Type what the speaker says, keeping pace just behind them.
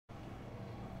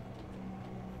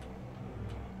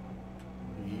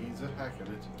hack at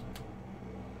it.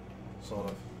 Sort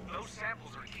of. Those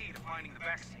samples are key to finding the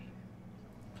vaccine.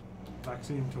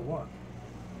 Vaccine to what?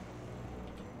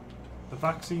 The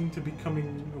vaccine to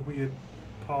becoming a weird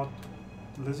pod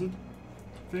lizard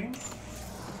thing?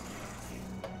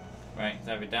 Right, is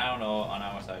that down or on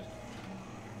our side?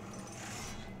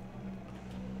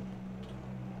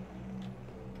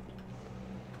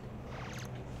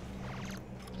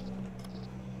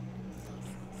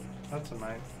 That's a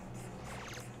mine.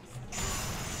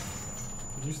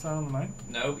 Did you stand on the mine?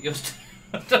 No, you're still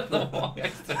on the wall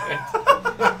next to it.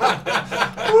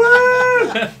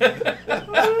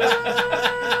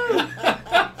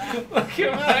 Look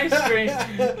at my screen.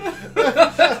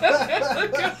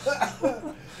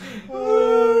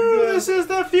 This is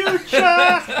the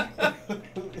future!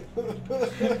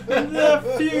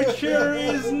 The future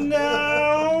is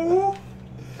now!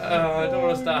 I don't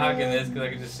want to start hacking this because I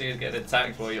can just see it getting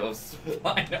attacked while you're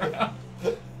flying around.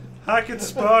 Hack it,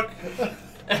 Spock!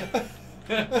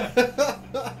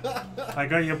 I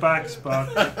got your back,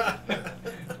 Spock. I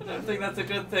don't think that's a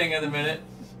good thing at the minute.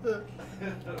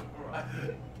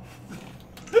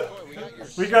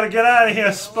 We gotta get out of here,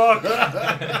 Spock!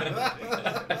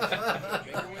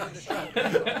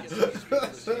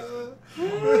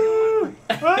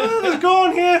 Ah, there's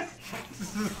going here!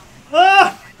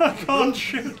 Ah! I can't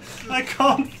shoot! I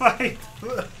can't fight!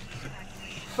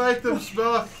 Fight them,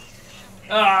 Spock!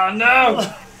 Oh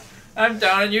no! I'm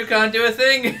down and you can't do a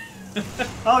thing!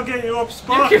 I'll get you up,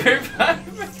 Spock! You give it back.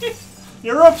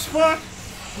 You're up, Spock!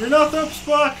 You're not up,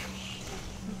 Spock!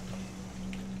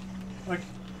 Like,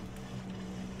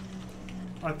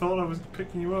 I thought I was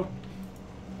picking you up.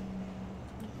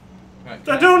 Right,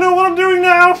 I don't know what I'm doing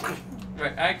now!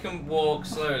 Right, I can walk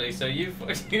slowly, so you go.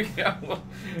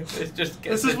 Let's just get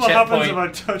This to is the what happens checkpoint. if I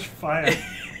touch fire.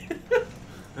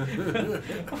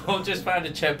 We'll just find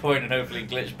a checkpoint and hopefully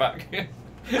glitch back.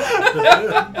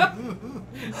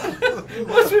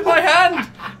 What's with my hand?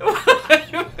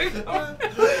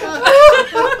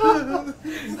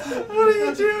 What are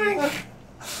you doing?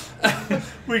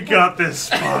 We got this,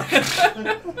 Spock.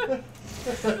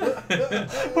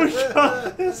 We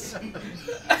got this.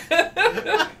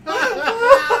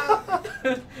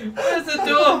 Where's the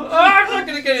door? Oh, I'm not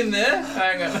gonna get in there.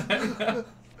 Hang on.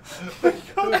 We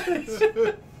got this.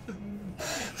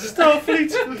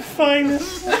 Starfleet's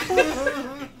finest.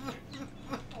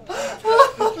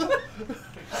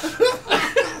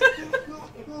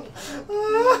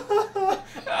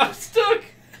 I'm stuck.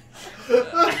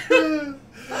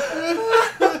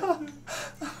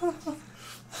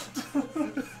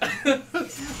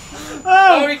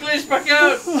 Oh, he glitched back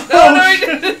out. No, he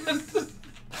didn't.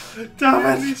 Damn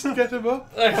At it. least get him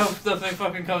up. I hope nothing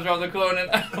fucking comes around the corner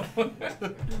now.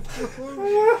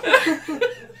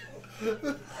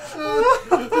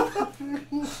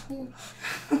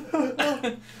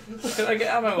 Can I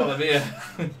get ammo while I'm here?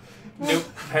 Nope,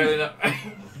 apparently not.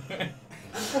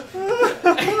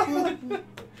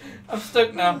 I'm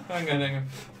stuck now. Hang on.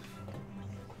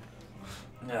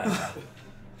 Ah.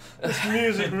 This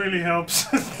music really helps.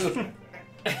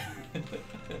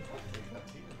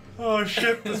 Oh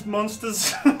shit, there's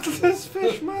monsters. There's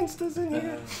fish monsters in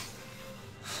here.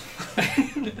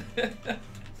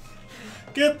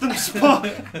 Get them, Spock!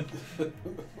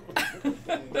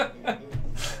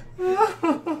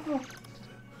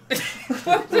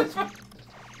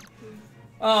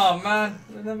 Oh man,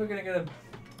 we're never gonna get him.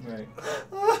 Right.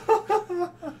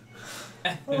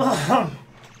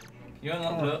 You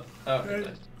unlock the door. Oh,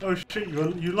 okay. Oh shit,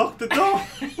 you locked the door!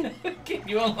 Can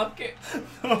you unlock it?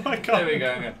 Oh my god. There we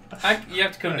go, hang on. You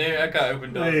have to come near, I can't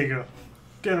open doors. There you go.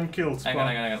 Get him killed, Spock.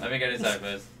 Hang on. Let me get inside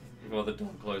first. Before the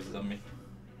door closes on me.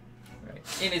 Right.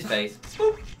 In his face.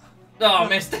 Boop. Oh,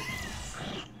 missed it.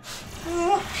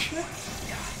 Oh shit.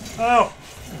 Oh.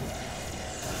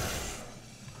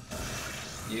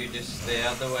 You just stay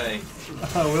out the way.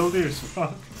 I will do,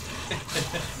 Spock.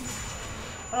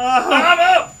 I'm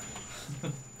up!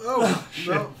 Oh,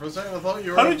 shit. no, for a second I thought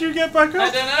you were How did you get back I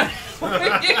up? don't know. What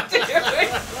are you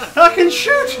doing? I can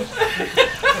shoot!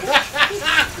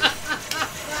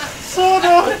 Sort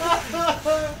of!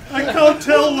 I can't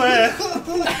tell where.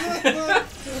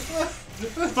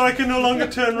 But I can no longer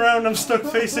turn around, I'm stuck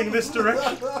facing this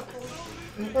direction.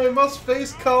 I must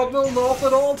face cardinal north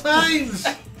at all times!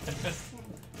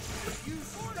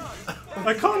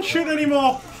 I can't shoot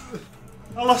anymore!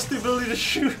 I lost the ability to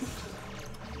shoot.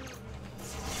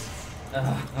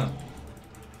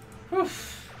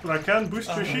 But I can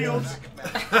boost your shields.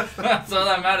 That's all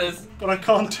that matters. But I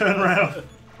can't turn around.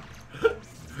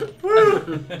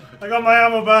 Woo! I got my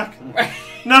ammo back.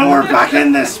 Now we're back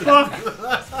in this, Spock!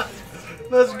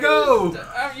 Let's go!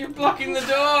 You're blocking the door.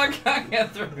 I can't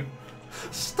get through.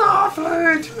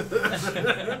 Starfleet!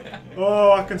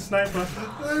 Oh, I can snipe her.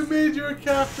 I made you a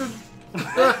captain.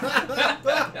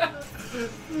 I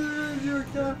made you a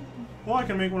captain. Oh, I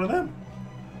can make one of them.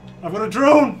 I've got a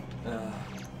drone.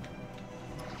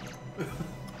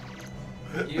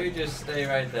 You just stay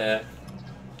right there.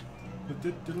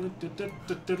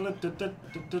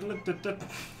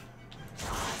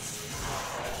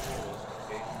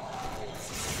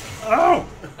 Oh!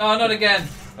 Oh, not again.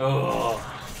 Oh.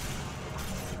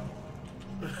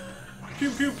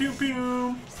 Pew pew pew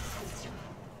pew.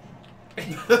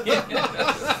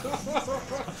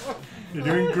 You're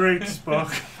doing great,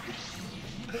 Spock.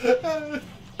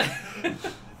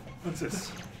 What's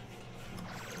this?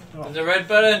 Oh. There's a red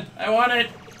button. I want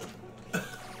it.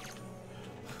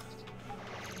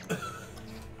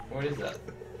 What is that?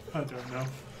 I don't know.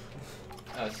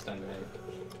 Oh, it's stun grenade.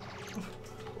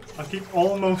 I keep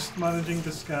almost managing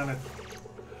to scan it.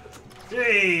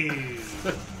 Yay!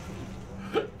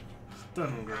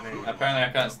 Stun grenade. Apparently, I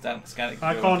can't scan it.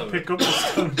 I can't pick up the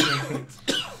stun grenades.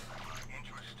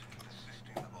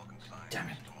 Damn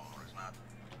it.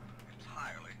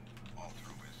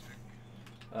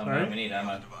 Oh Sorry? man, we need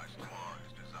ammo.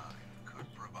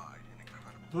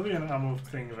 There'll be an ammo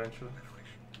thing eventually.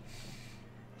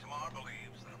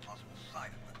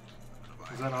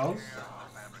 Is that ours?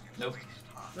 Nope.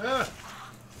 Ah,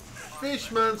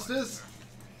 fish monsters.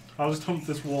 I'll just hump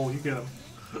this wall, you get him.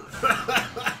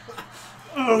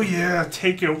 Oh yeah,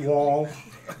 take it, wall.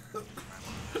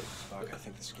 Spock, I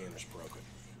think the scanner's broken.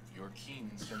 Your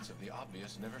keen sense of the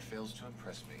obvious never fails to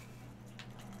impress me.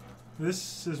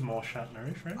 This is more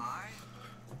Shatnerish, right?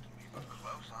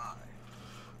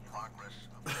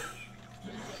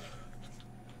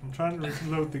 I'm trying to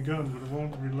reload the gun, but it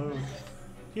won't reload.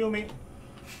 Heal me.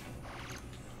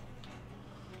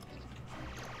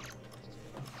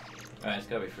 Alright, it's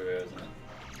gotta be for real, isn't it?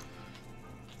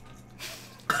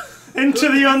 Into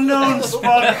the unknown,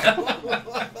 Spock!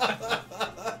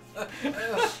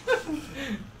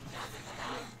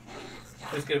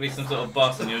 There's gonna be some sort of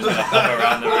boss and you're just gonna hop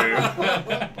around the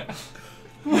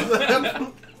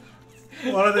room.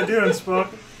 What are they doing,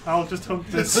 Spock? I'll just hump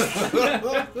this.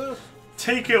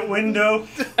 Take it, window!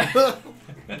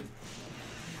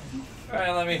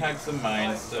 Alright, let me hack some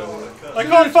mines, so... I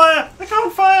can't fire! I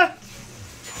can't fire!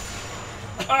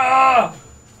 Ah!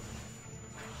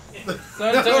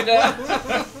 Don't go down!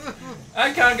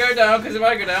 I can't go down, because if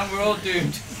I go down, we're all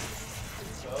doomed.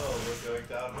 Oh, we're going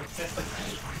down.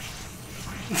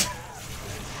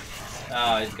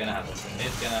 Oh, it's gonna happen.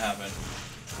 It's gonna happen.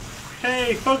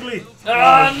 Hey, Fugly!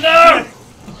 Oh, no!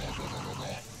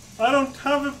 I don't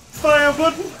have a fire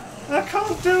button! I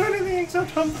can't do anything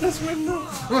except hump this window!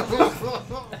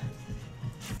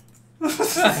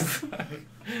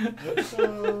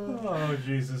 Oh,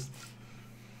 Jesus.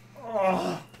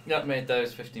 Oh. That made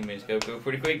those 15 minutes go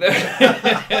pretty quick there.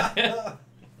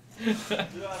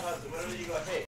 Whenever you got hit,